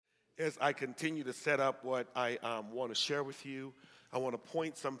as I continue to set up what I want to share with you. I want to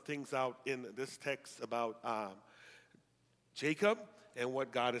point some things out in this text about Jacob and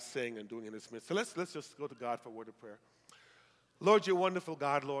what God is saying and doing in his midst. So let's just go to God for a word of prayer. Lord, you're wonderful,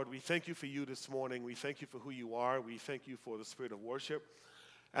 God, Lord. We thank you for you this morning. We thank you for who you are. We thank you for the spirit of worship.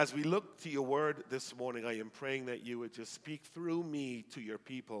 As we look to your word this morning, I am praying that you would just speak through me to your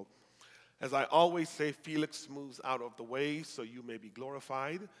people. As I always say, Felix moves out of the way so you may be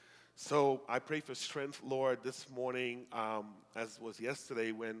glorified. So I pray for strength, Lord, this morning, as was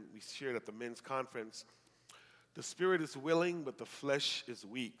yesterday when we shared at the men's conference. The spirit is willing, but the flesh is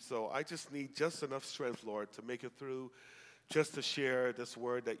weak. So I just need just enough strength, Lord, to make it through, just to share this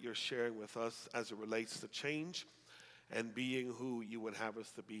word that you're sharing with us as it relates to change and being who you would have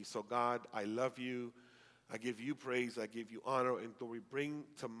us to be. So God, I love you. I give you praise. I give you honor and glory. Bring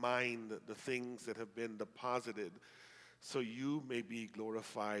to mind the things that have been deposited so you may be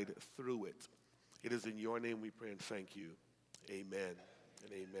glorified through it. It is in your name we pray and thank you. Amen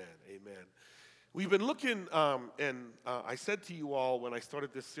and amen. Amen. We've been looking, and I said to you all when I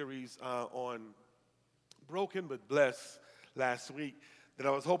started this series on Broken but Blessed last week that I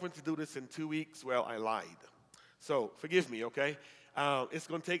was hoping to do this in 2 weeks. Well, I lied. So forgive me, okay? It's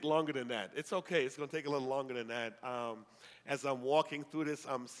going to take longer than that. It's okay. It's going to take a little longer than that. As I'm walking through this,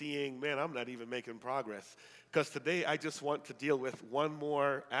 I'm seeing, man, I'm not even making progress. Because today I just want to deal with one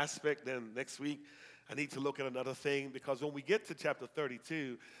more aspect. Then next week I need to look at another thing. Because when we get to chapter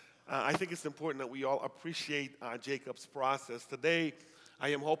 32, I think it's important that we all appreciate Jacob's process. Today, I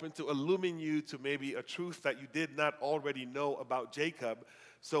am hoping to illumine you to maybe a truth that you did not already know about Jacob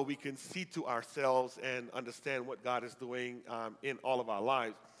so we can see to ourselves and understand what God is doing in all of our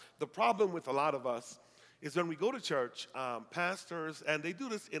lives. The problem with a lot of us is when we go to church, pastors, and they do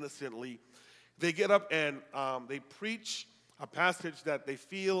this innocently, they get up and they preach a passage that they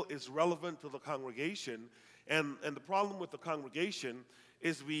feel is relevant to the congregation. And the problem with the congregation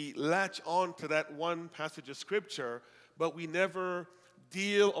is we latch on to that one passage of scripture, but we never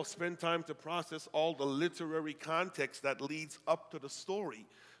deal or spend time to process all the literary context that leads up to the story.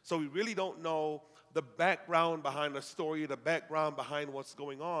 So we really don't know the background behind the story, the background behind what's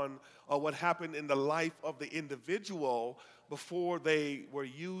going on, or what happened in the life of the individual before they were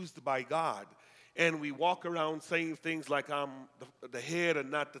used by God. And we walk around saying things like, I'm the head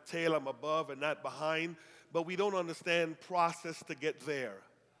and not the tail, I'm above and not behind, but we don't understand process to get there.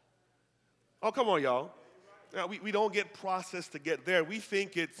 Oh, come on, y'all. We don't get process to get there. We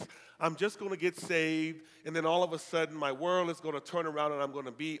think it's, I'm just going to get saved, and then all of a sudden my world is going to turn around and I'm going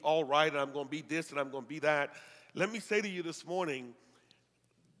to be all right, and I'm going to be this and I'm going to be that. Let me say to you this morning,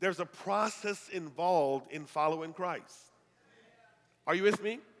 there's a process involved in following Christ. Are you with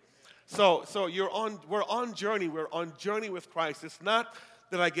me? So we're on journey with Christ. It's not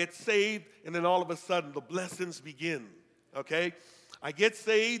that I get saved and then all of a sudden the blessings begin, okay? I get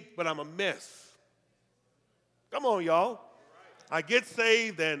saved, but I'm a mess. Come on, y'all. I get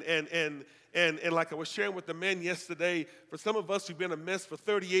saved and like I was sharing with the men yesterday, for some of us who've been a mess for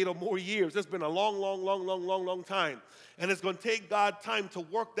 38 or more years, it's been a long time. And it's going to take God time to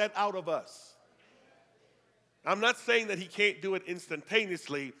work that out of us. I'm not saying that he can't do it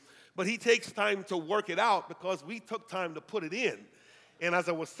instantaneously, but he takes time to work it out because we took time to put it in. And as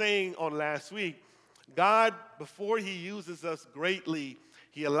I was saying on last week, God, before he uses us greatly,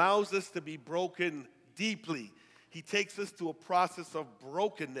 he allows us to be broken deeply. He takes us to a process of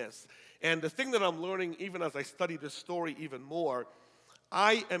brokenness. And the thing that I'm learning, even as I study this story even more,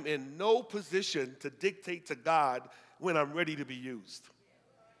 I am in no position to dictate to God when I'm ready to be used.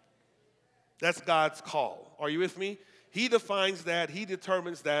 That's God's call. Are you with me? He defines that. He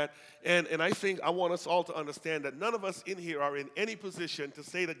determines that. And I think I want us all to understand that none of us in here are in any position to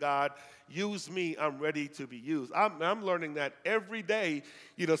say to God, use me, I'm ready to be used. I'm learning that every day.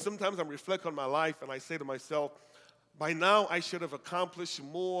 You know, sometimes I reflect on my life and I say to myself, by now I should have accomplished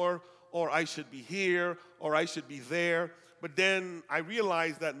more, or I should be here, or I should be there. But then I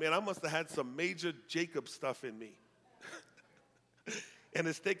realized that, man, I must have had some major Jacob stuff in me. And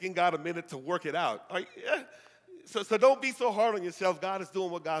it's taking God a minute to work it out. Yeah. So don't be so hard on yourself. God is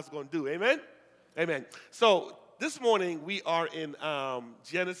doing what God's going to do. Amen? Amen. So this morning we are in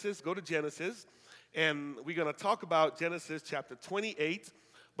Genesis. Go to Genesis. And we're going to talk about Genesis chapter 28.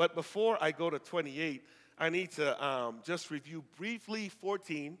 But before I go to 28, I need to just review briefly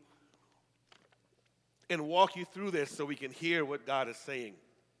 14 and walk you through this so we can hear what God is saying.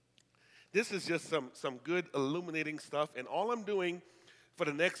 This is just some good illuminating stuff. And all I'm doing for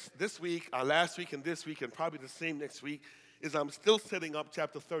this week, last week and this week, and probably the same next week, is I'm still setting up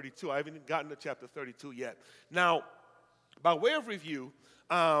chapter 32. I haven't even gotten to chapter 32 yet. Now, by way of review,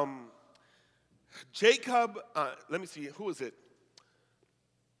 Jacob, let me see, who is it?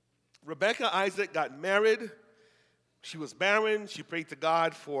 Rebekah, Isaac got married. She was barren. She prayed to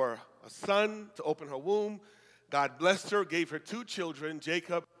God for a son to open her womb. God blessed her, gave her 2 children,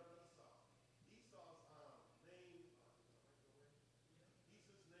 Jacob.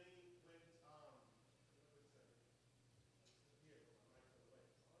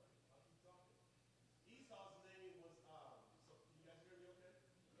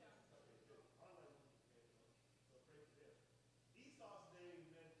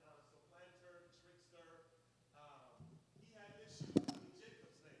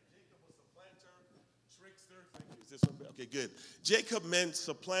 Okay, good. Jacob meant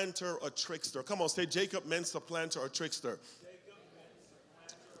supplanter or trickster. Come on, say Jacob meant supplanter or trickster.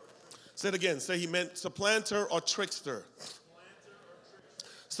 Say it again. Say he meant supplanter or trickster.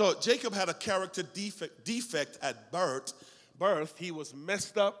 So Jacob had a character defect at birth. He was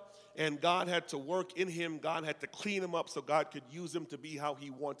messed up, and God had to work in him. God had to clean him up so God could use him to be how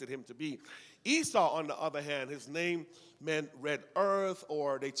he wanted him to be. Esau, on the other hand, his name meant red earth,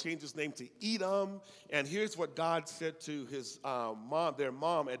 or they changed his name to Edom. And here's what God said to his their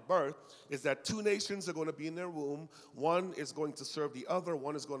mom at birth, is that 2 nations are going to be in their womb. One is going to serve the other.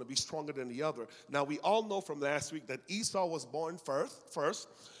 One is going to be stronger than the other. Now, we all know from last week that Esau was born first,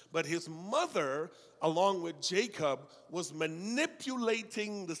 but his mother, along with Jacob, was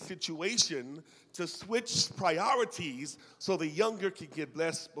manipulating the situation to switch priorities so the younger could get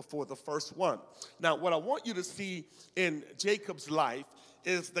blessed before the first one. Now, what I want you to see in Jacob's life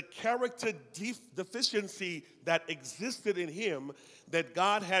is the character deficiency that existed in him that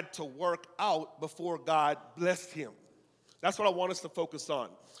God had to work out before God blessed him. That's what I want us to focus on.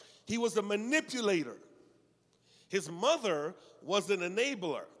 He was a manipulator. His mother was an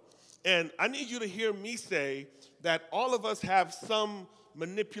enabler. And I need you to hear me say that all of us have some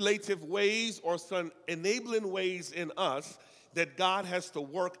manipulative ways or some enabling ways in us that God has to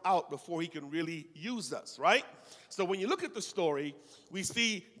work out before he can really use us, right? So when you look at the story, we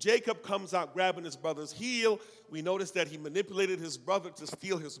see Jacob comes out grabbing his brother's heel. We notice that he manipulated his brother to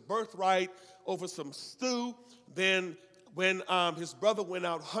steal his birthright over some stew. Then when his brother went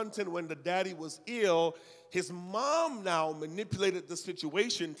out hunting when the daddy was ill, his mom now manipulated the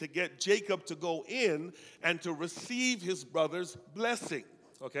situation to get Jacob to go in and to receive his brother's blessing.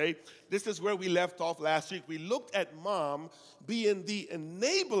 Okay, this is where we left off last week. We looked at mom being the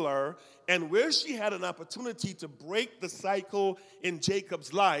enabler, and where she had an opportunity to break the cycle in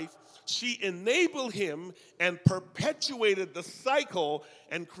Jacob's life, she enabled him and perpetuated the cycle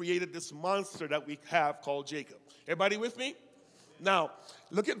and created this monster that we have called Jacob. Everybody with me? Now,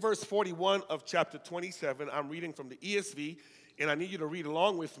 look at verse 41 of chapter 27. I'm reading from the ESV, and I need you to read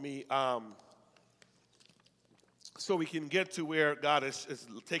along with me so we can get to where God is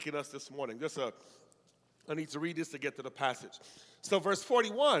taking us this morning. I need to read this to get to the passage. So verse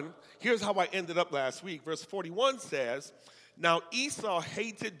 41, here's how I ended up last week. Verse 41 says, "Now Esau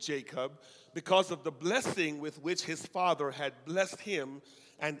hated Jacob because of the blessing with which his father had blessed him.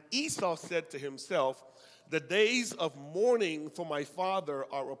 And Esau said to himself, 'The days of mourning for my father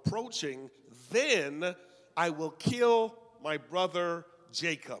are approaching. Then I will kill my brother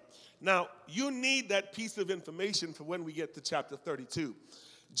Jacob.'" Now, you need that piece of information for when we get to chapter 32.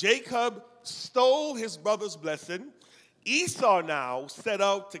 Jacob stole his brother's blessing. Esau now set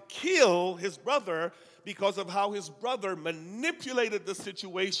out to kill his brother because of how his brother manipulated the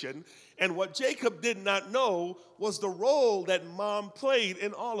situation. And what Jacob did not know was the role that mom played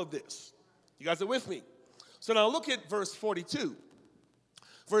in all of this. You guys are with me? So now look at verse 42.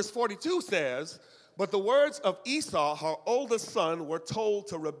 Verse 42 says, "But the words of Esau, her oldest son, were told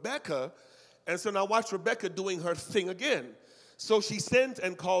to Rebekah." And so now watch Rebekah doing her thing again. "So she sent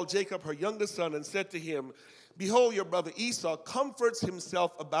and called Jacob, her youngest son, and said to him, 'Behold, your brother Esau comforts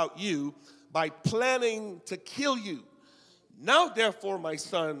himself about you by planning to kill you. Now, therefore, my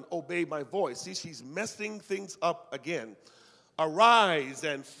son, obey my voice.'" See, she's messing things up again. "Arise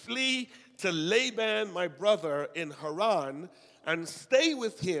and flee to Laban, my brother, in Haran, and stay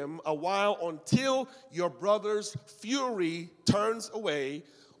with him a while until your brother's fury turns away,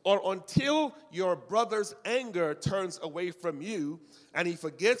 or until your brother's anger turns away from you, and he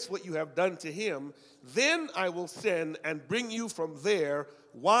forgets what you have done to him. Then I will send and bring you from there.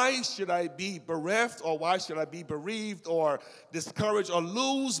 Why should I be bereft, or why should I be bereaved, or discouraged, or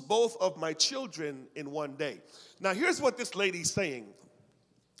lose both of my children in one day?" Now, here's what this lady's saying.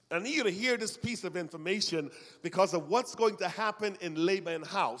 I need you to hear this piece of information because of what's going to happen in Laban's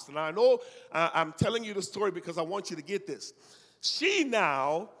house. And I know I'm telling you the story because I want you to get this. She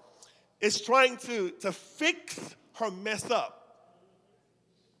now is trying to fix her mess up.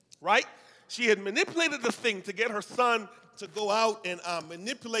 right? She had manipulated the thing to get her son to go out and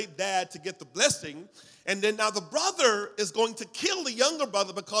manipulate dad to get the blessing. And then now the brother is going to kill the younger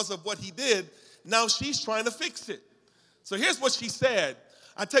brother because of what he did. Now she's trying to fix it. So here's what she said.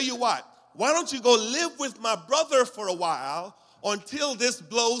 I tell you what, why don't you go live with my brother for a while until this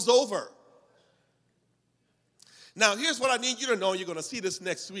blows over? Now here's what I need you to know. You're going to see this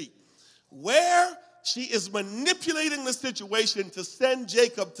next week. Where she is manipulating the situation to send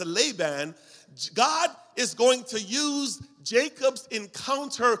Jacob to Laban, God is going to use Jacob's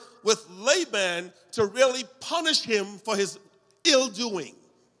encounter with Laban to really punish him for his ill doing.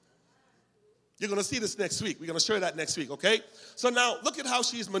 You're going to see this next week. We're going to show you that next week, okay? So now look at how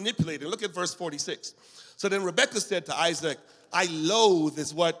she's manipulating. Look at verse 46. So then Rebekah said to Isaac, I loathe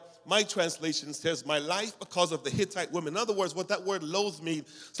is what my translation says, my life because of the Hittite women. In other words, what that word loathe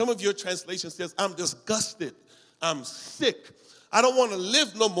means, some of your translation says, I'm disgusted, I'm sick. I don't want to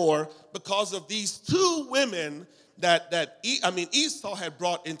live no more because of these two women that Esau had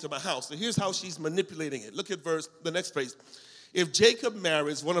brought into my house. So here's how she's manipulating it. Look at the next phrase. If Jacob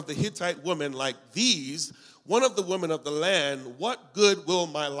marries one of the Hittite women like these, one of the women of the land, what good will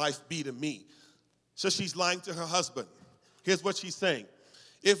my life be to me? So she's lying to her husband. Here's what she's saying.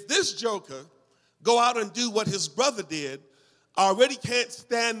 If this joker go out and do what his brother did, already can't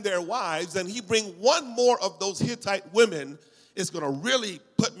stand their wives, and he bring one more of those Hittite women, it's going to really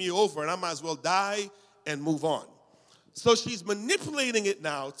put me over, and I might as well die and move on. So she's manipulating it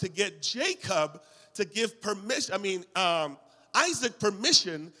now to get Jacob to give permission, Isaac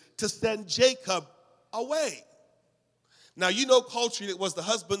permission to send Jacob away. Now, you know culturally it was the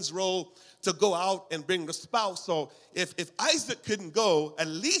husband's role to go out and bring the spouse. So if Isaac couldn't go, at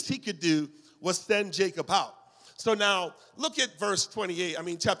least he could do was send Jacob out. So now look at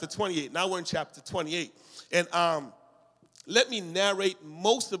chapter 28. Now we're in chapter 28. And let me narrate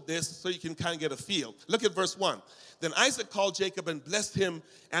most of this so you can kind of get a feel. Look at verse 1. Then Isaac called Jacob and blessed him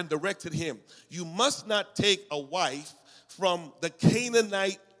and directed him. You must not take a wife from the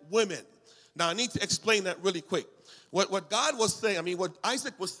Canaanite women. Now I need to explain that really quick. What God was saying, what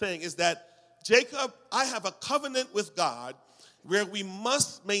Isaac was saying is that, Jacob, I have a covenant with God where we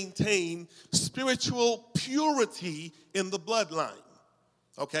must maintain spiritual purity in the bloodline,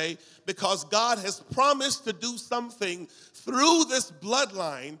 okay? Because God has promised to do something through this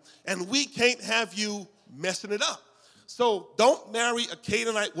bloodline, and we can't have you messing it up. So don't marry a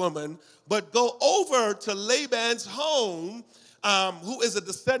Canaanite woman, but go over to Laban's home, who is a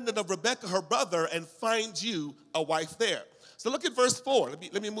descendant of Rebekah, her brother, and find you a wife there. So look at verse 4.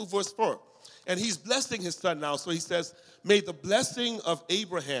 Let me move verse 4. And he's blessing his son now. So he says, may the blessing of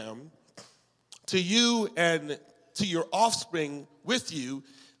Abraham to you and to your offspring with you,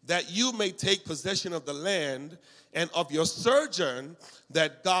 that you may take possession of the land and of your sojourn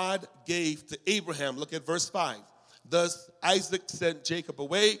that God gave to Abraham. Look at verse 5. Thus Isaac sent Jacob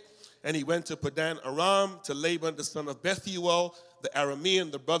away, and he went to Padan Aram to Laban, the son of Bethuel, the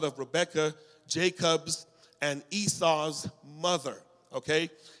Aramean, the brother of Rebekah, Jacob's and Esau's mother. Okay?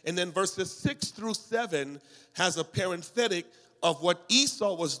 And then verses 6 through 7 has a parenthetic of what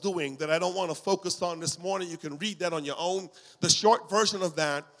Esau was doing that I don't want to focus on this morning. You can read that on your own. The short version of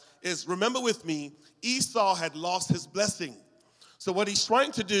that is, remember with me, Esau had lost his blessing. So what he's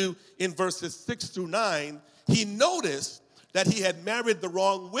trying to do in verses 6 through 9, he noticed that he had married the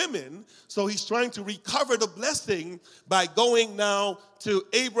wrong women, so he's trying to recover the blessing by going now to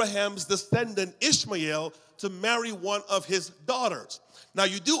Abraham's descendant Ishmael to marry one of his daughters. Now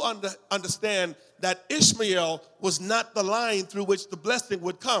you do understand that Ishmael was not the line through which the blessing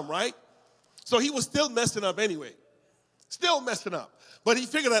would come, right? So he was still messing up anyway. Still messing up. But he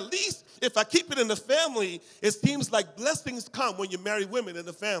figured at least if I keep it in the family, it seems like blessings come when you marry women in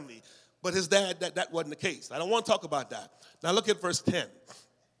the family. But his dad, that wasn't the case. I don't want to talk about that. Now look at verse 10.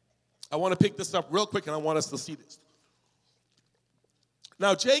 I want to pick this up real quick, and I want us to see this.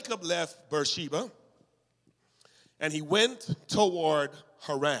 Now Jacob left Beersheba, and he went toward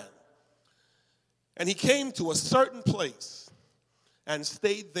Haran. And he came to a certain place and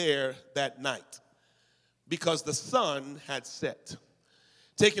stayed there that night, because the sun had set.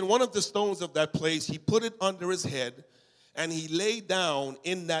 Taking one of the stones of that place, he put it under his head, and he lay down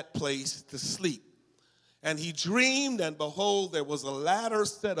in that place to sleep. And he dreamed, and behold, there was a ladder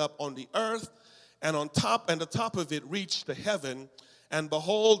set up on the earth, and the top of it reached to heaven. And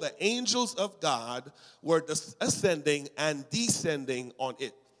behold, the angels of God were ascending and descending on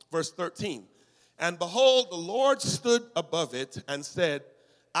it. Verse 13. And behold, the Lord stood above it and said,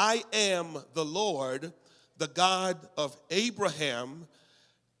 I am the Lord, the God of Abraham,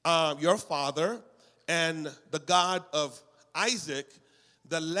 your father, and the God of Isaac.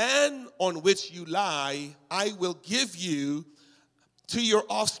 The land on which you lie, I will give you to your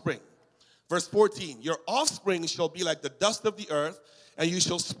offspring. Verse 14, your offspring shall be like the dust of the earth, and you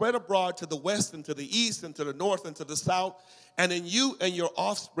shall spread abroad to the west and to the east and to the north and to the south. And in you and your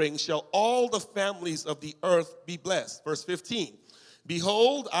offspring shall all the families of the earth be blessed. Verse 15,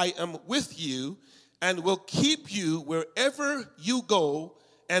 behold, I am with you and will keep you wherever you go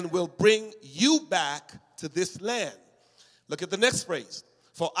and will bring you back to this land. Look at the next phrase.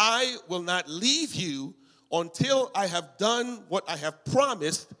 For I will not leave you until I have done what I have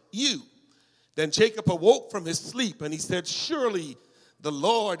promised you. Then Jacob awoke from his sleep, and he said, surely the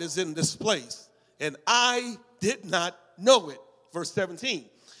Lord is in this place, and I did not know it. Verse 17.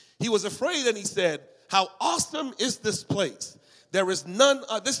 He was afraid, and he said, how awesome is this place?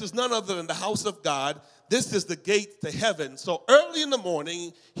 This is none other than the house of God. This is the gate to heaven. So early in the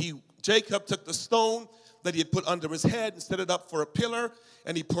morning, Jacob took the stone that he had put under his head and set it up for a pillar,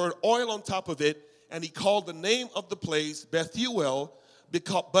 and he poured oil on top of it, and he called the name of the place Bethuel,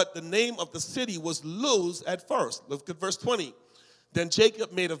 but the name of the city was Luz at first. Look at verse 20. Then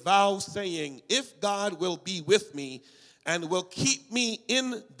Jacob made a vow saying, if God will be with me and will keep me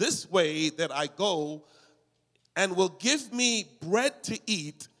in this way that I go, and will give me bread to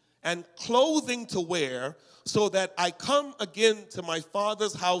eat and clothing to wear, so that I come again to my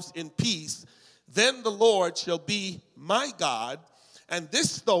father's house in peace, then the Lord shall be my God, and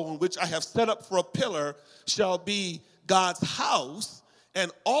this stone which I have set up for a pillar shall be God's house,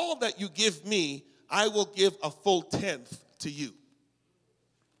 and all that you give me, I will give a full tenth to you.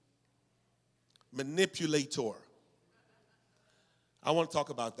 Manipulator. I want to talk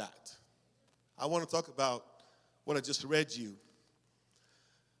about that. I want to talk about what I just read you,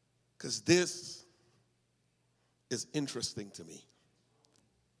 because this is interesting to me.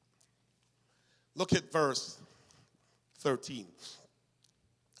 Look at verse 13.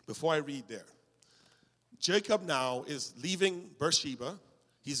 Before I read there, Jacob now is leaving Beersheba.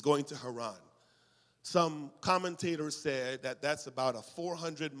 He's going to Haran. Some commentators said that that's about a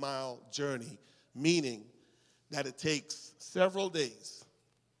 400-mile journey, meaning that it takes several days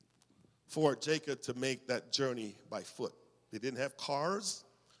for Jacob to make that journey by foot. They didn't have cars,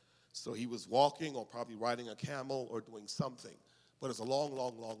 so he was walking or probably riding a camel or doing something. But it's a long,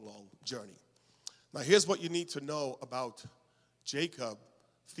 long, long, long journey. Now, here's what you need to know about Jacob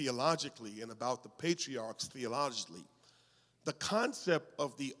theologically and about the patriarchs theologically. The concept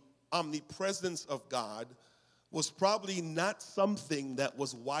of the omnipresence of God was probably not something that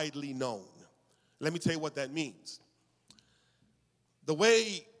was widely known. Let me tell you what that means. The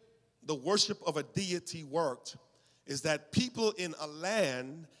way the worship of a deity worked is that people in a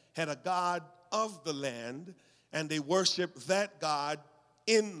land had a god of the land, and they worshiped that god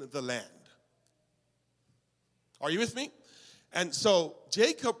in the land. Are you with me? And so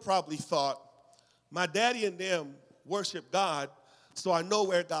Jacob probably thought, my daddy and them worship God, so I know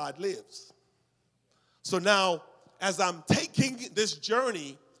where God lives. So now, as I'm taking this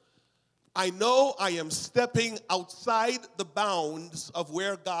journey, I know I am stepping outside the bounds of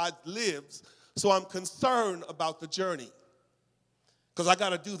where God lives, so I'm concerned about the journey, because I got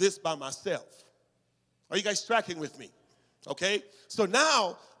to do this by myself. Are you guys tracking with me? Okay? So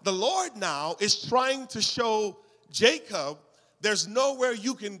now, the Lord now is trying to show Jacob, there's nowhere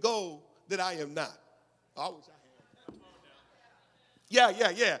you can go that I am not.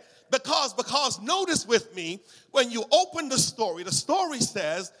 Yeah. Because notice with me, when you open the story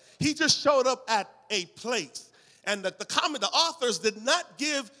says he just showed up at a place. And the authors did not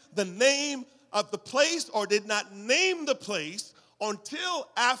give the name of the place or did not name the place until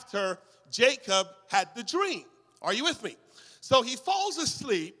after Jacob had the dream. Are you with me? So he falls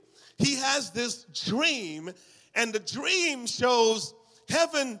asleep. He has this dream, and the dream shows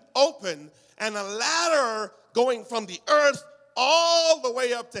heaven open and a ladder going from the earth all the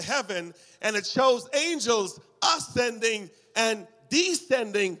way up to heaven, and it shows angels ascending and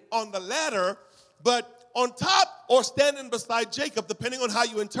descending on the ladder, but on top or standing beside Jacob, depending on how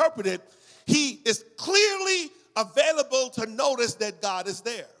you interpret it, he is clearly available to notice that God is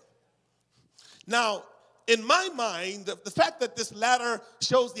there. Now, in my mind, the fact that this ladder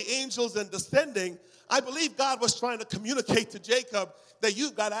shows the angels and descending, I believe God was trying to communicate to Jacob that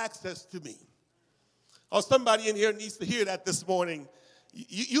you've got access to me. Or somebody in here needs to hear that this morning.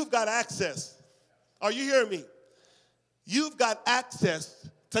 You've got access. Are you hearing me? You've got access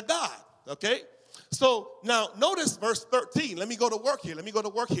to God, okay? So now notice verse 13. Let me go to work here.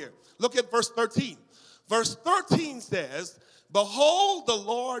 Look at verse 13. Verse 13 says, behold, the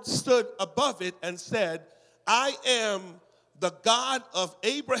Lord stood above it and said, I am the God of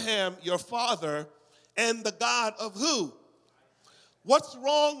Abraham, your father, and the God of who? What's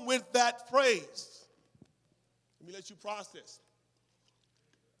wrong with that phrase? Let me let you process.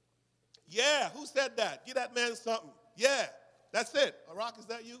 Yeah, who said that? Give that man something. Yeah, that's it. Arak, is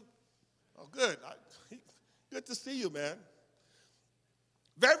that you? Oh, good. Good to see you, man.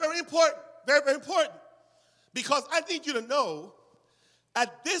 Very, very important. Very, very important. Because I need you to know,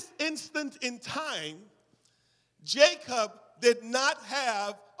 at this instant in time, Jacob did not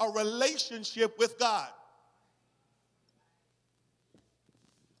have a relationship with God.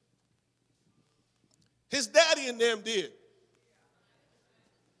 His daddy and them did.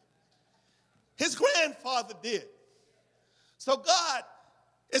 His grandfather did. So God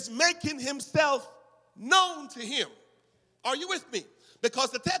is making himself known to him. Are you with me?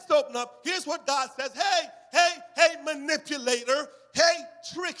 Because the text opened up, here's what God says. Hey, manipulator. Hey,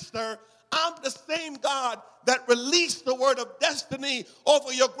 trickster. I'm the same God that released the word of destiny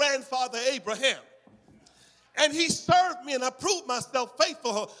over your grandfather Abraham. And he served me and I proved myself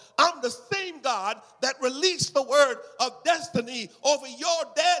faithful. I'm the same God that released the word of destiny over your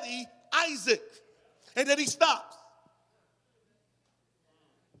daddy Isaac. And then he stops.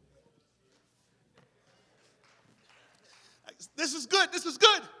 This is good.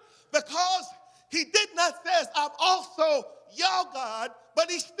 Because he did not say, I'm also your God,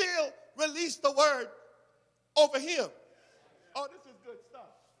 but he still released the word over him. Oh,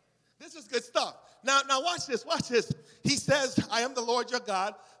 this is good stuff. Now watch this. He says, I am the Lord your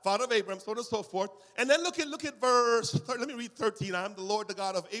God, Father of Abraham, so on and so forth. And then look at verse, let me read 13. I am the Lord, the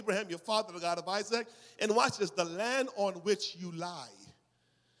God of Abraham, your father, the God of Isaac. And watch this, the land on which you lie.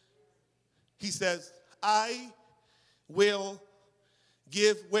 He says, I will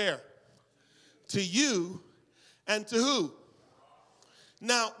give where? To you and to who?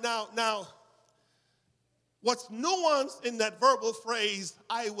 Now, what's nuanced in that verbal phrase,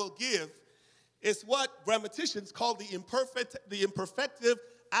 I will give, is what grammaticians call the imperfective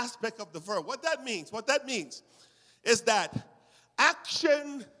aspect of the verb. What that means is that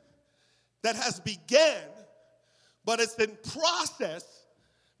action that has began, but it's in process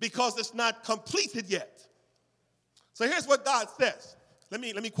because it's not completed yet. So here's what God says. Let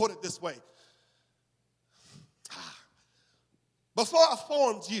me quote it this way. Before I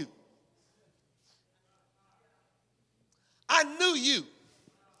formed you, I knew you,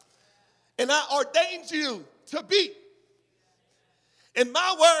 and I ordained you to be. And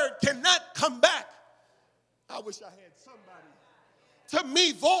my word cannot come back. I wish I had somebody to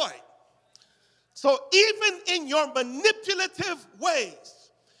me void. So even in your manipulative ways,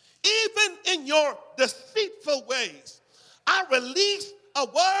 even in your deceitful ways, I release a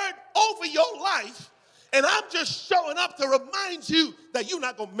word over your life, and I'm just showing up to remind you that you're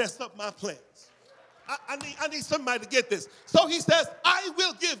not going to mess up my plans. I need somebody to get this. So he says, I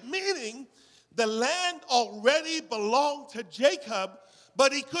will give, meaning the land already belonged to Jacob,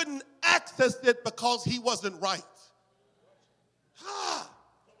 but he couldn't access it because he wasn't right.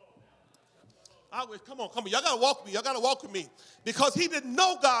 Come on. Y'all got to walk with me. Because he didn't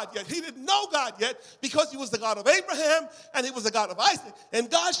know God yet. He didn't know God yet because he was the God of Abraham and he was the God of Isaac. And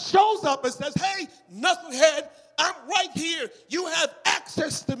God shows up and says, hey, knucklehead, I'm right here. You have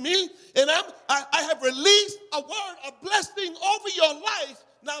access to me, and I have released a word of blessing over your life.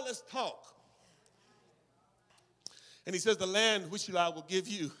 Now let's talk. And he says, the land which I will give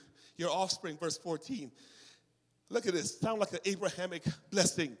you, your offspring, verse 14. Look at this. Sound like an Abrahamic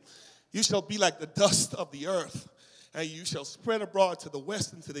blessing. You shall be like the dust of the earth, and you shall spread abroad to the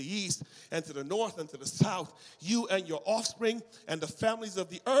west and to the east and to the north and to the south, you and your offspring and the families of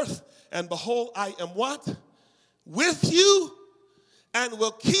the earth. And behold, I am what? With you, and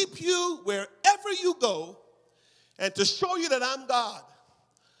will keep you wherever you go. And to show you that I'm God,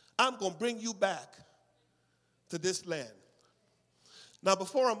 I'm going to bring you back to this land. Now,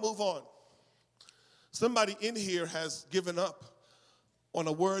 before I move on, somebody in here has given up on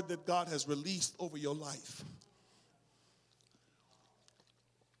a word that God has released over your life.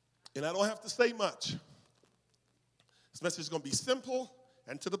 And I don't have to say much. This message is going to be simple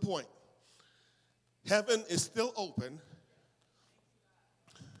and to the point. Heaven is still open.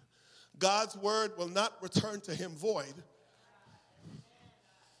 God's word will not return to him void.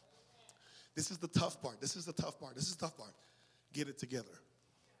 This is the tough part. Get it together.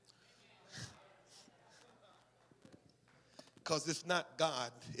 Because it's not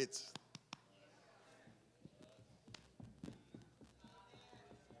God, it's.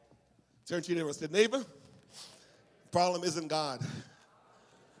 Turn to your neighbor and say, neighbor, problem isn't God,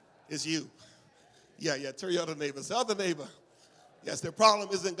 it's you. Yeah, turn your other neighbor. Say, other neighbor, yes, the problem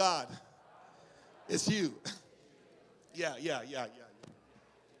isn't God, it's you. Yeah.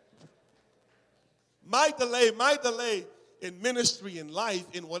 My delay in ministry, in life,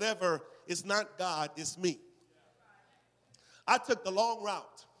 in whatever, it's not God, it's me. I took the long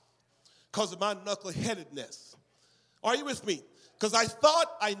route because of my knuckleheadedness. Are you with me? Because I thought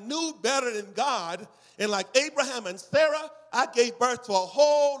I knew better than God. And like Abraham and Sarah, I gave birth to a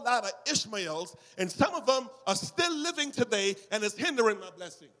whole lot of Ishmaels. And some of them are still living today and it's hindering my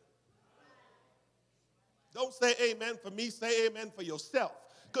blessing. Don't say amen for me, say amen for yourself.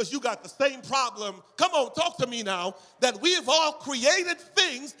 Because you got the same problem. Come on, talk to me now. That we have all created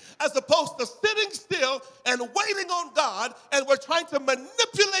things as opposed to sitting still and waiting on God. And we're trying to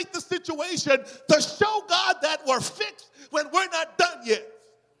manipulate the situation to show God that we're fixed when we're not done yet.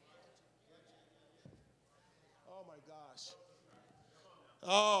 Oh my gosh.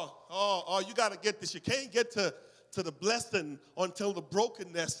 Oh, you got to get this. You can't get to the blessing until the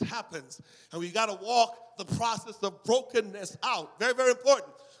brokenness happens. And we got to walk the process of brokenness out. Very, very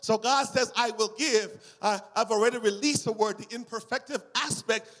important. So God says, I will give. I've already released the word. The imperfective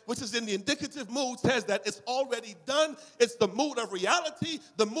aspect, which is in the indicative mood, says that it's already done. It's the mood of reality,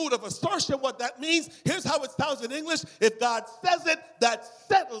 the mood of assertion. What that means, here's how it sounds in English. If God says it, that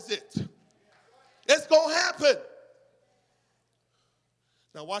settles it. It's going to happen.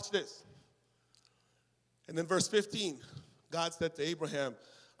 Now watch this. And then verse 15, God said to Abraham,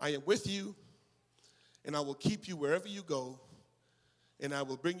 I am with you, and I will keep you wherever you go, and I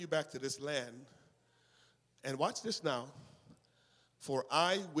will bring you back to this land. And watch this now. For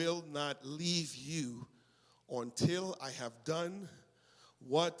I will not leave you until I have done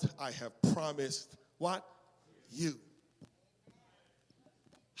what I have promised. What? You.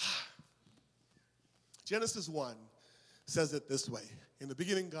 Genesis 1 says it this way. In the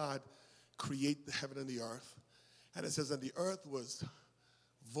beginning, God created the heaven and the earth. And it says, and the earth was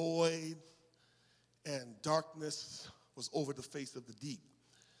void, and darkness was over the face of the deep.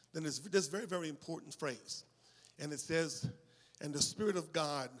 Then there's this very, very important phrase. And it says, and the Spirit of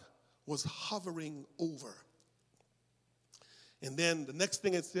God was hovering over. And then the next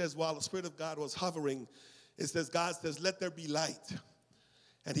thing it says, while the Spirit of God was hovering, it says, God says, let there be light.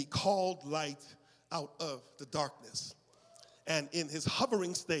 And he called light out of the darkness. And in his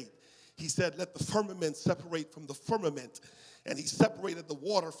hovering state, he said, let the firmament separate from the firmament. And he separated the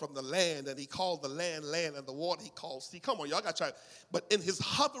water from the land, and he called the land, land, and the water he called sea. Come on, y'all got to try. But in his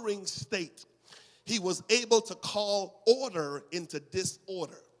hovering state, he was able to call order into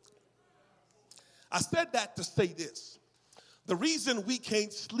disorder. I said that to say this. The reason we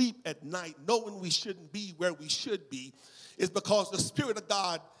can't sleep at night knowing we shouldn't be where we should be is because the Spirit of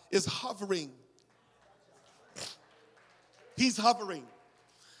God is hovering. He's hovering.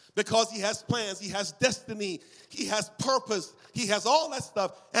 Because he has plans, he has destiny, he has purpose, he has all that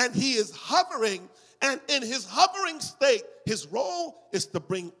stuff, and he is hovering. And in his hovering state, his role is to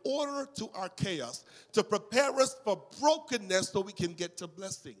bring order to our chaos, to prepare us for brokenness so we can get to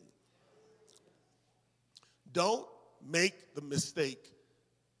blessing. Don't make the mistake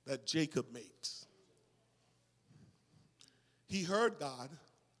that Jacob makes. He heard God,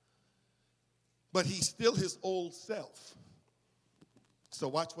 but he's still his old self. So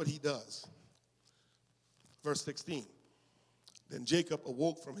watch what he does. Verse 16. Then Jacob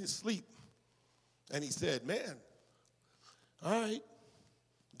awoke from his sleep, and he said, man, all right,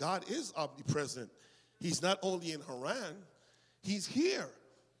 God is omnipresent. He's not only in Haran, he's here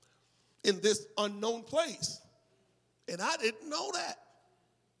in this unknown place. And I didn't know that.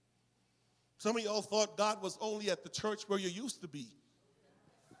 Some of y'all thought God was only at the church where you used to be.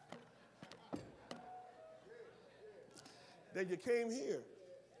 Then you came here.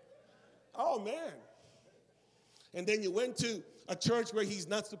 Oh, man. And then you went to a church where he's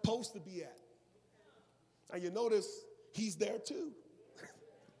not supposed to be at. And you notice he's there too.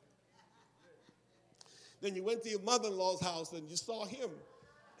 Then you went to your mother-in-law's house and you saw him.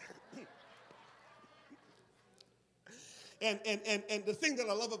 And the thing that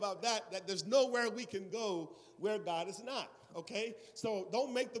I love about that there's nowhere we can go where God is not, okay? So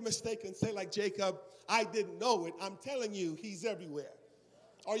don't make the mistake and say like Jacob, I didn't know it. I'm telling you, he's everywhere.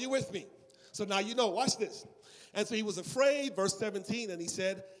 Are you with me? So now you know, watch this. And so he was afraid, verse 17, and he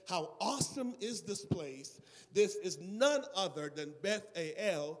said, how awesome is this place? This is none other than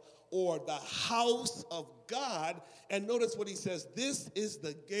Beth-el, or the house of God. And notice what he says, this is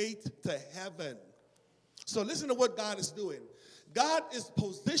the gate to heaven. So listen to what God is doing. God is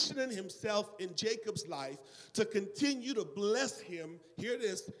positioning himself in Jacob's life to continue to bless him. Here it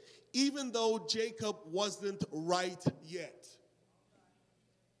is, even though Jacob wasn't right yet.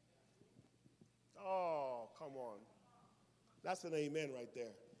 Oh, come on. That's an amen right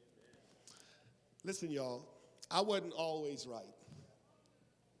there. Listen, y'all, I wasn't always right.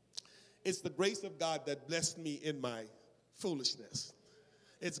 It's the grace of God that blessed me in my foolishness.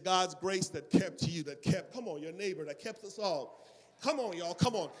 It's God's grace that kept you, that kept, come on, your neighbor, that kept us all. Come on, y'all,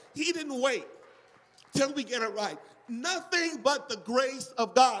 come on. He didn't wait till we get it right. Nothing but the grace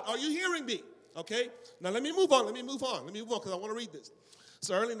of God. Are you hearing me? Okay? Now let me move on, because I want to read this.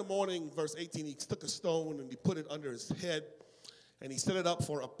 So early in the morning, verse 18, he took a stone and he put it under his head, and he set it up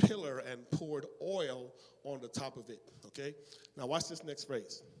for a pillar and poured oil on the top of it. Okay? Now watch this next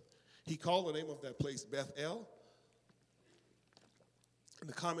phrase. He called the name of that place Bethel. And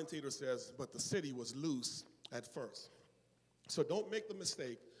the commentator says, but the city was loose at first. So don't make the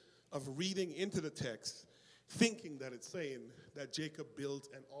mistake of reading into the text thinking that it's saying that Jacob built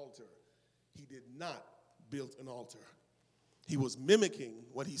an altar. He did not build an altar. He was mimicking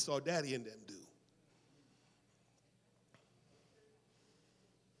what he saw Daddy and them do.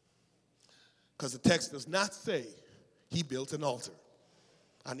 Because the text does not say he built an altar.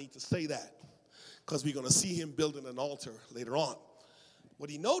 I need to say that because we're going to see him building an altar later on. What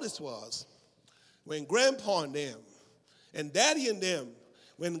he noticed was when Grandpa and them and Daddy and them,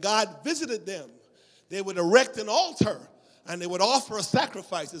 when God visited them, they would erect an altar and they would offer a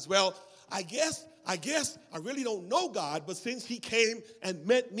sacrifice as well. I guess, I really don't know God, but since he came and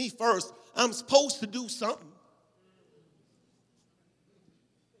met me first, I'm supposed to do something.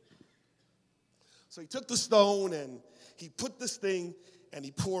 So he took the stone and he put this thing and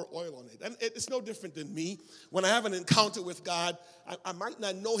he poured oil on it. And it's no different than me. When I have an encounter with God, I might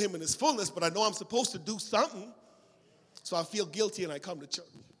not know him in his fullness, but I know I'm supposed to do something. So I feel guilty and I come to church.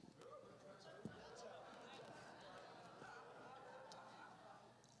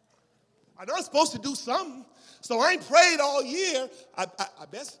 I know I'm supposed to do something. So I ain't prayed all year.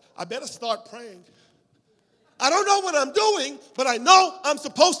 I better start praying. I don't know what I'm doing, but I know I'm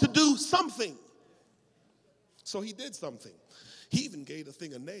supposed to do something. So he did something. He even gave the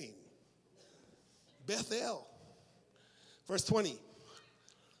thing a name. Bethel. Verse 20.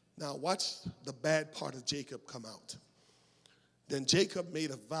 Now watch the bad part of Jacob come out. Then Jacob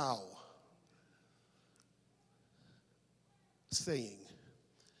made a vow, saying,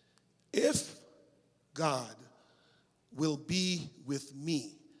 if God will be with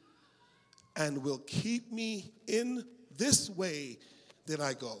me and will keep me in this way that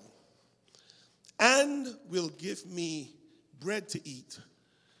I go, and will give me bread to eat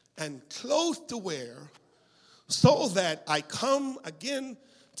and clothes to wear, so that I come again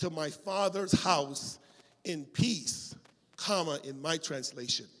to my father's house in peace, comma, in my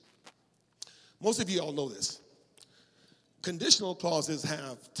translation. Most of you all know this. Conditional clauses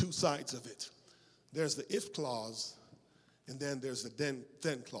have two sides of it. There's the if clause, and then there's the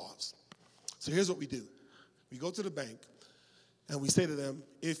then clause. So here's what we do. We go to the bank, and we say to them,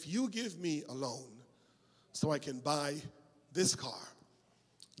 if you give me a loan so I can buy this car,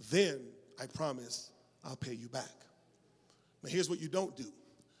 then I promise I'll pay you back. Now here's what you don't do.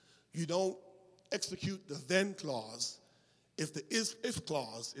 You don't execute the then clause if the if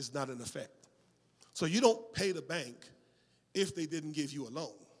clause is not in effect. So you don't pay the bank if they didn't give you a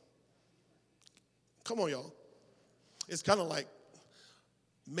loan. Come on, y'all. It's kind of like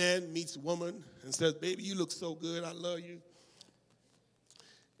man meets woman and says, baby, you look so good, I love you.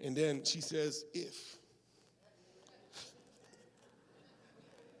 And then she says, if.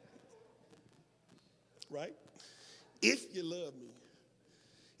 Right? If you love me.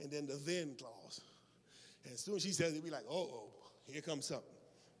 And then the then clause. And as soon as she says it, we be like, oh, here comes something.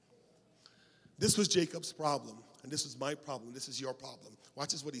 This was Jacob's problem, and this is my problem, this is your problem.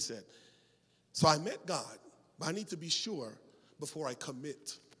 Watch this what he said. So I met God, but I need to be sure before I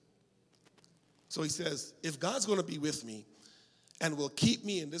commit. So he says, if God's going to be with me and will keep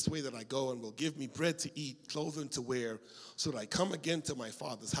me in this way that I go and will give me bread to eat, clothing to wear, so that I come again to my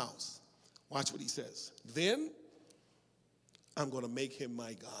father's house. Watch what he says. Then I'm going to make him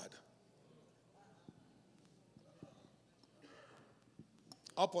my God.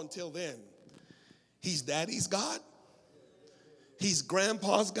 Up until then, he's daddy's God. He's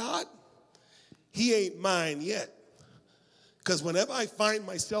grandpa's God. He ain't mine yet. Because whenever I find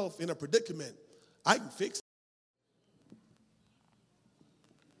myself in a predicament, I can fix it.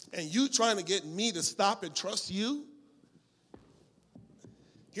 And you trying to get me to stop and trust you?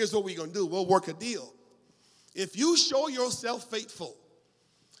 Here's what we're going to do. We'll work a deal. If you show yourself faithful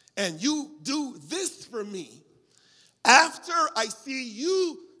and you do this for me, after I see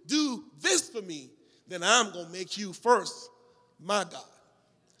you do this for me, then I'm going to make you first my God.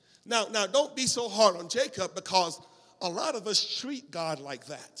 Now, don't be so hard on Jacob, because a lot of us treat God like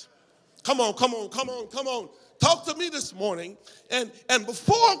that. Come on, come on, come on, come on. Talk to me this morning. And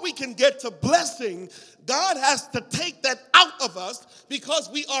before we can get to blessing, God has to take that out of us because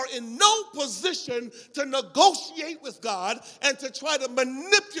we are in no position to negotiate with God and to try to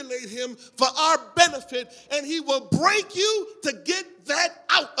manipulate him for our benefit. And he will break you to get that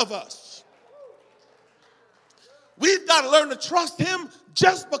out of us. We've got to learn to trust him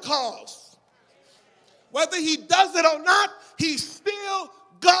just because. Whether he does it or not, he's still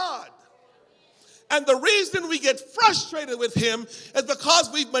God. And the reason we get frustrated with him is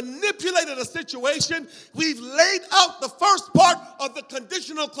because we've manipulated a situation. We've laid out the first part of the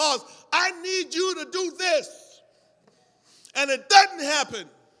conditional clause. I need you to do this. And it doesn't happen.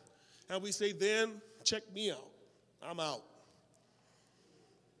 And we say, then check me out. I'm out.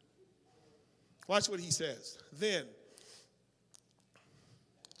 Watch what he says. Then,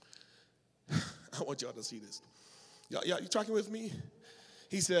 I want y'all to see this. Y'all, you tracking with me?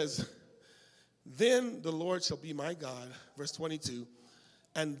 He says, then the Lord shall be my God, verse 22,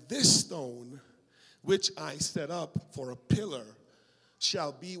 and this stone which I set up for a pillar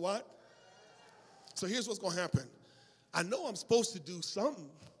shall be what? So here's what's going to happen. I know I'm supposed to do something,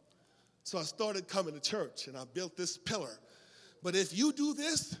 so I started coming to church, and I built this pillar. But if you do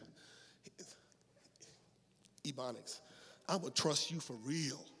this, Ebonics, I'm going to trust you for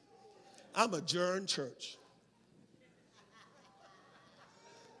real. I'm a adjourn church.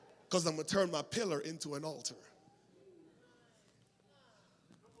 Because I'm going to turn my pillar into an altar.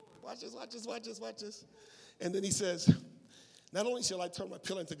 Watch this, watch this, watch this, watch this. And then he says, not only shall I turn my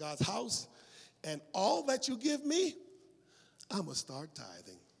pillar into God's house, and all that you give me, I'm going to start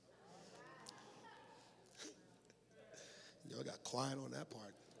tithing. Y'all got quiet on that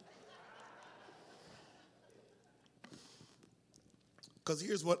part. Because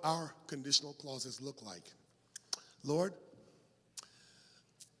here's what our conditional clauses look like. Lord,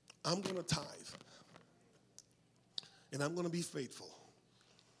 I'm going to tithe, and I'm going to be faithful,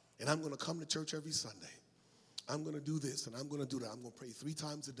 and I'm going to come to church every Sunday. I'm going to do this, and I'm going to do that. I'm going to pray 3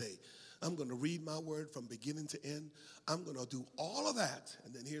 times a day. I'm going to read my word from beginning to end. I'm going to do all of that,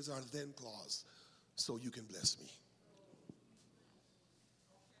 and then here's our then clause, so you can bless me.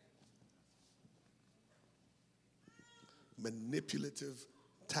 Manipulative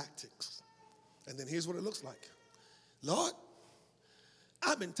tactics. And then here's what it looks like. Lord,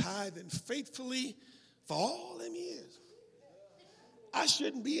 I've been tithing faithfully for all them years. I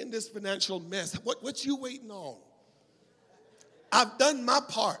shouldn't be in this financial mess. What you waiting on? I've done my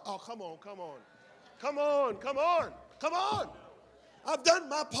part. Oh, come on, come on. Come on, come on, come on. I've done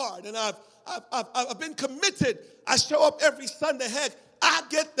my part, and I've been committed. I show up every Sunday. Heck, I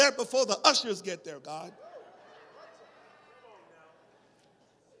get there before the ushers get there, God.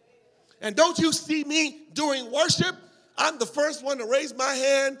 And don't you see me during worship? I'm the first one to raise my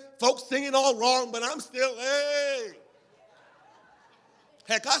hand. Folks singing all wrong, but I'm still, hey.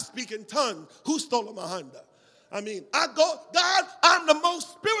 Heck, I speak in tongues. Who stole my Honda? I mean, I go, God, I'm the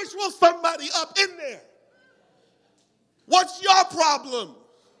most spiritual somebody up in there. What's your problem?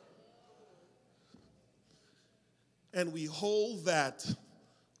 And we hold that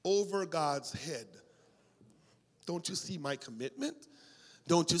over God's head. Don't you see my commitment?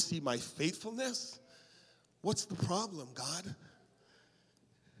 Don't you see my faithfulness? What's the problem, God?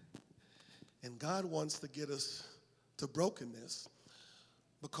 And God wants to get us to brokenness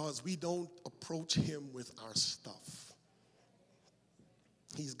because we don't approach him with our stuff.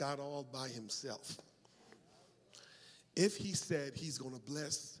 He's God all by himself. If he said he's going to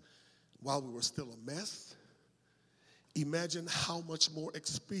bless while we were still a mess, imagine how much more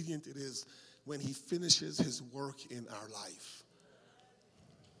expedient it is when he finishes his work in our life.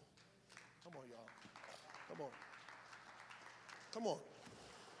 Come on.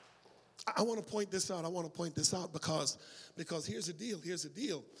 I want to point this out. I want to point this out because here's the deal. Here's the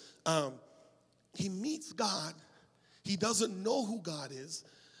deal. He meets God. He doesn't know who God is.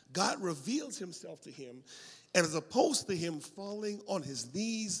 God reveals himself to him. And as opposed to him falling on his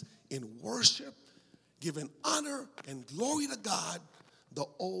knees in worship, giving honor and glory to God, the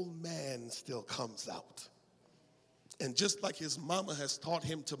old man still comes out. And just like his mama has taught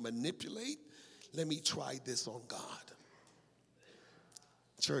him to manipulate, let me try this on God.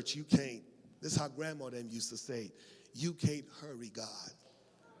 Church, you can't. This is how grandma them used to say, you can't hurry God.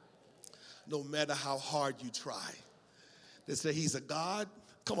 No matter how hard you try. They say he's a God.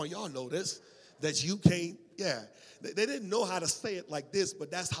 Come on, y'all know this. That you can't, yeah. They didn't know how to say it like this, but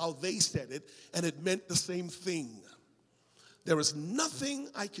that's how they said it. And it meant the same thing. There is nothing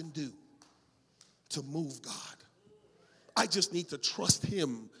I can do to move God. I just need to trust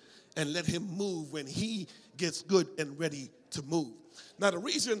him and let him move when he gets good and ready to move. Now, the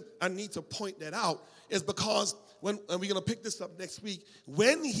reason I need to point that out is because and we're going to pick this up next week,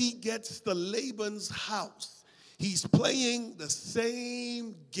 when he gets to Laban's house, he's playing the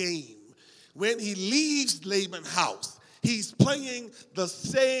same game. When he leaves Laban's house, he's playing the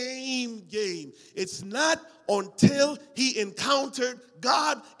same game. It's not until he encountered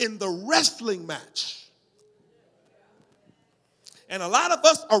God in the wrestling match. And a lot of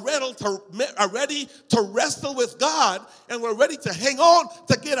us are ready to wrestle with God, and we're ready to hang on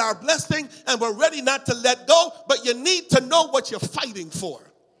to get our blessing, and we're ready not to let go, but you need to know what you're fighting for.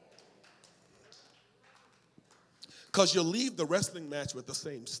 Because you'll leave the wrestling match with the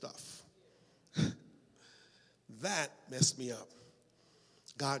same stuff. That messed me up.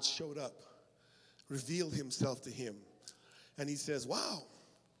 God showed up, revealed himself to him, and he says, wow,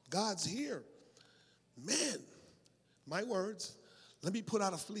 God's here. Man, my words, let me put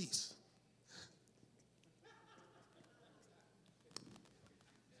out a fleece.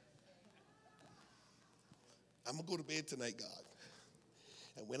 I'm going to go to bed tonight, God.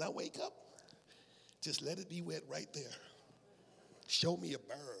 And when I wake up, just let it be wet right there. Show me a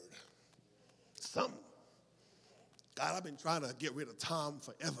bird. Something. God, I've been trying to get rid of Tom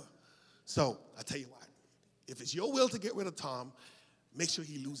forever. So I tell you what, if it's your will to get rid of Tom, make sure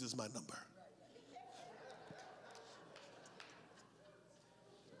he loses my number.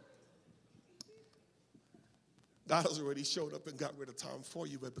 God has already showed up and got rid of Tom for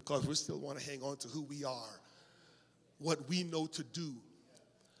you, but because we still want to hang on to who we are, what we know to do,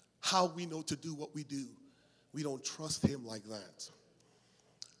 how we know to do what we do, we don't trust him like that.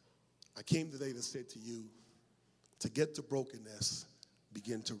 I came today to say to you, to get to brokenness,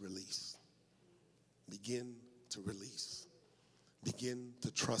 begin to release. Begin to release. Begin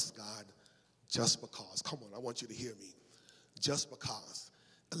to trust God just because. Come on, I want you to hear me. Just because.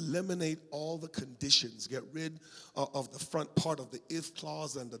 Eliminate all the conditions. Get rid of the front part of the if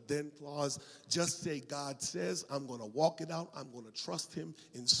clause and the then clause. Just say, God says, I'm going to walk it out. I'm going to trust him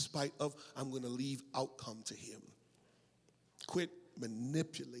in spite of. I'm going to leave outcome to him. Quit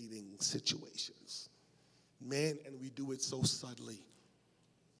manipulating situations. Man, and we do it so subtly.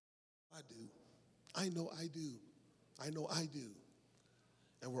 I do. I know I do. I know I do.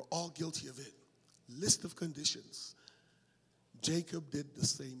 And we're all guilty of it. List of conditions. Jacob did the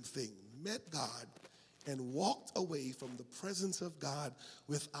same thing, met God, and walked away from the presence of God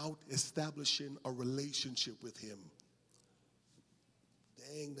without establishing a relationship with him.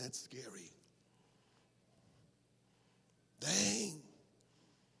 Dang, that's scary. Dang.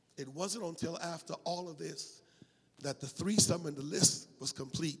 It wasn't until after all of this that the threesome in the list was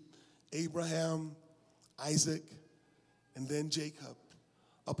complete. Abraham, Isaac, and then Jacob.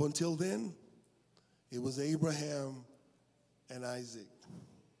 Up until then, it was Abraham and Isaac.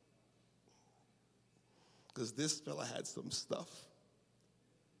 Because this fella had some stuff.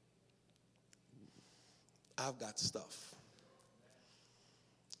 I've got stuff.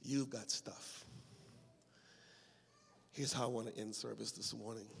 You've got stuff. Here's how I want to end service this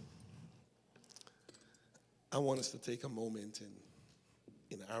morning. I want us to take a moment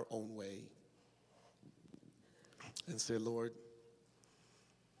in our own way and say, Lord,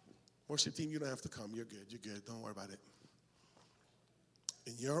 worship team, you don't have to come. You're good. You're good. Don't worry about it.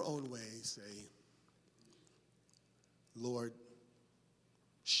 In your own way, say, Lord,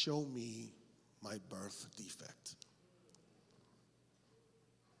 show me my birth defect.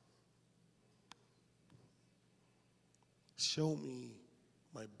 Show me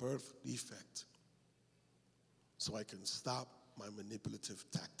my birth defect so I can stop my manipulative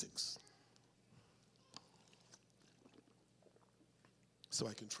tactics. So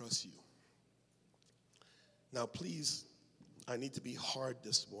I can trust you. Now, please, I need to be hard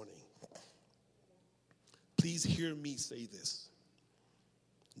this morning. Please hear me say this.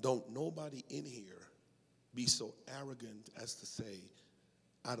 Don't nobody in here be so arrogant as to say,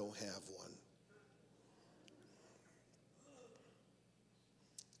 I don't have one.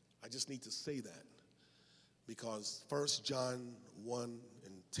 I just need to say that because 1 John 1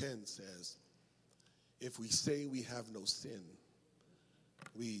 and 10 says, if we say we have no sin,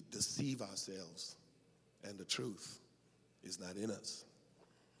 we deceive ourselves and the truth is not in us.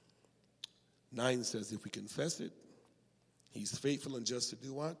 9 says, if we confess it, he's faithful and just to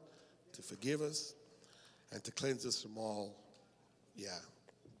do what? To forgive us and to cleanse us from all. Yeah.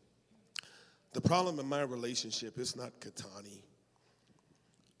 The problem in my relationship is not Katani.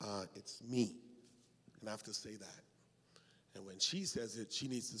 It's me. And I have to say that. And when she says it, she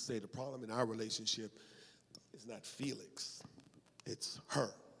needs to say the problem in our relationship is not Felix. It's her.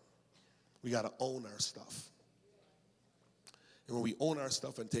 We got to own our stuff. And when we own our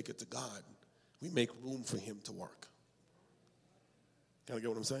stuff and take it to God, we make room for him to work. Kind of get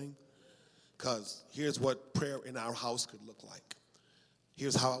what I'm saying? Because here's what prayer in our house could look like.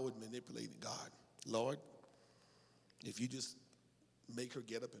 Here's how I would manipulate God. Lord, if you just make her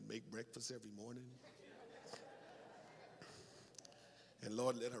get up and make breakfast every morning, and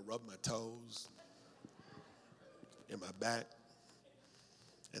Lord, let her rub my toes and my back,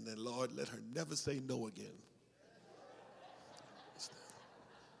 and then Lord, let her never say no again.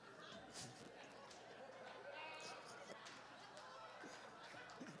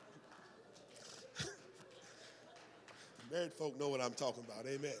 Married folk know what I'm talking about,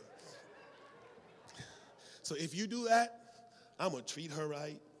 amen. So if you do that, I'm going to treat her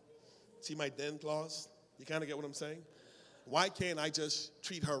right. See my den clause? You kind of get what I'm saying? Why can't I just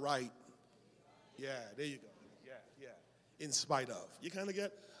treat her right? Yeah, there you go. Yeah. In spite of. You kind of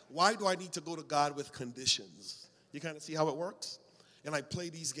get? Why do I need to go to God with conditions? You kind of see how it works? And I play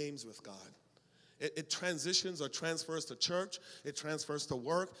these games with God. It transitions or transfers to church. It transfers to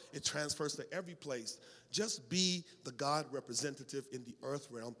work. It transfers to every place. Just be the God representative in the earth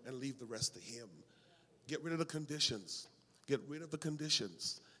realm and leave the rest to him. Get rid of the conditions. Get rid of the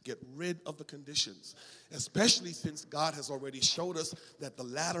conditions. Get rid of the conditions. Especially since God has already showed us that the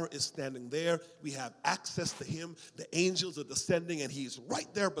ladder is standing there. We have access to him. The angels are descending and he's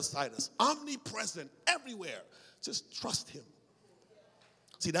right there beside us. Omnipresent everywhere. Just trust him.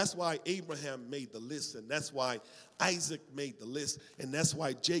 See, that's why Abraham made the list, and that's why Isaac made the list, and that's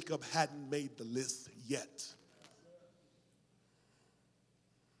why Jacob hadn't made the list yet.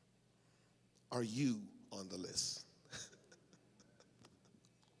 Are you on the list?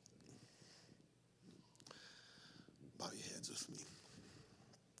 Bow your heads with me.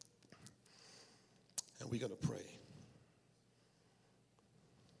 And we're going to pray.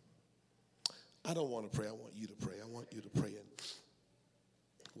 I don't want to pray. I want you to pray. I want you to pray. And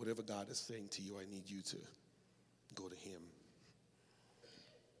whatever God is saying to you, I need you to go to him.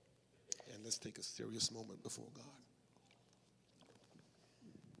 And let's take a serious moment before God.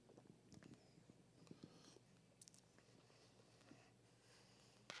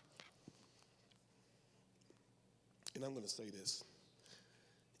 And I'm going to say this.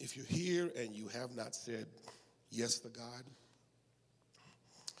 If you're here and you have not said yes to God,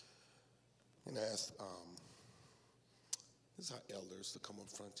 I'm going to ask this is our elders to come up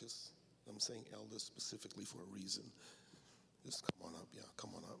front. Just, I'm saying elders specifically for a reason. Just come on up. Yeah,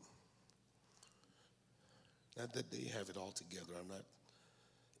 come on up. Not that they have it all together. I'm not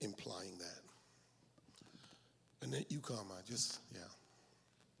implying that. And then you come, yeah.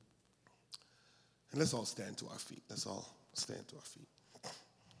 And let's all stand to our feet. Let's all stand to our feet.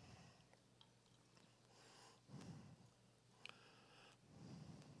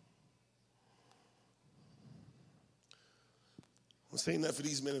 I'm saying that for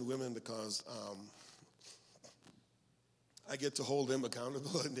these men and women because I get to hold them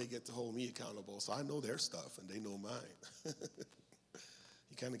accountable and they get to hold me accountable. So I know their stuff and they know mine.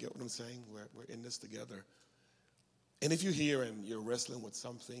 You kind of get what I'm saying? We're in this together. And if you're here and you're wrestling with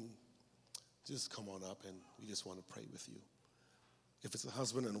something, just come on up and we just want to pray with you. If it's a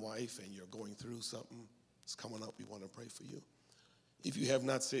husband and wife and you're going through something, just come on up. We want to pray for you. If you have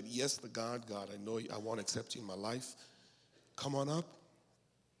not said yes to God, I know I want to accept you in my life, come on up.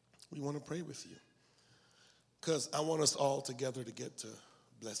 We want to pray with you. Because I want us all together to get to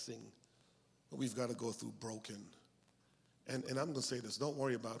blessing. But we've got to go through broken. And I'm going to say this. Don't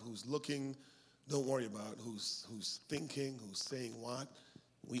worry about who's looking. Don't worry about who's thinking, who's saying what.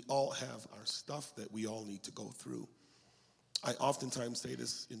 We all have our stuff that we all need to go through. I oftentimes say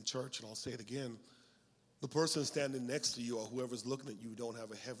this in church, and I'll say it again. The person standing next to you or whoever's looking at you don't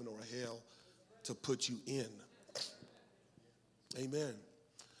have a heaven or a hell to put you in. Amen.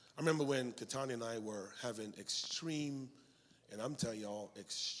 I remember when Katani and I were having extreme, and I'm telling y'all,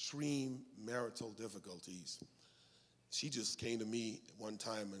 extreme marital difficulties. She just came to me one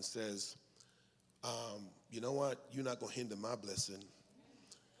time and says, you know what? You're not going to hinder my blessing.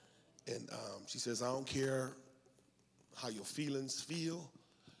 And she says, I don't care how your feelings feel,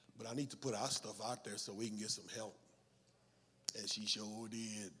 but I need to put our stuff out there so we can get some help. And she sure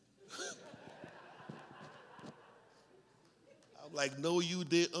did. I'm like, no, you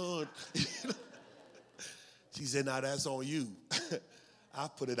didn't. She said, now that's on you. I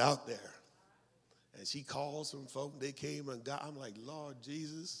put it out there. And she called some folk. They came and got, I'm like, Lord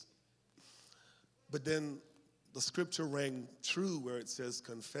Jesus. But then the scripture rang true where it says,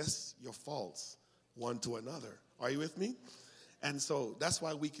 confess your faults one to another. Are you with me? And so that's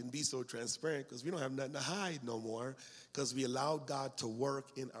why we can be so transparent, because we don't have nothing to hide no more, because we allowed God to work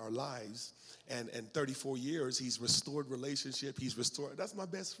in our lives. And in 34 years, he's restored relationship. He's restored. That's my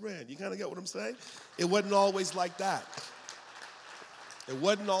best friend. You kind of get what I'm saying? It wasn't always like that. It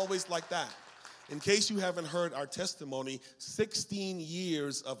wasn't always like that. In case you haven't heard our testimony, 16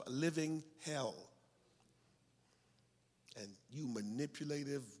 years of living hell. And you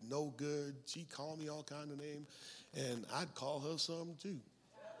manipulative, no good. She called me all kind of names, and I'd call her some too.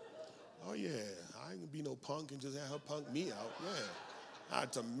 Oh yeah, I ain't gonna be no punk and just have her punk me out. Yeah, I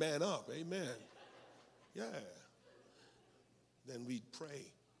had to man up. Amen. Yeah. Then we'd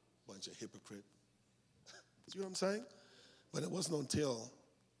pray, bunch of hypocrite. See what I'm saying? But it wasn't until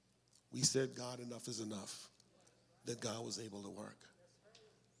we said, God, enough is enough, that God was able to work.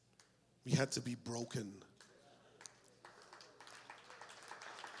 We had to be broken.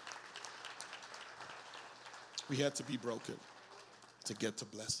 We had to be broken to get to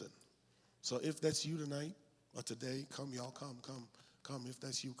blessing. So if that's you tonight or today, come, y'all, come. If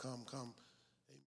that's you, come.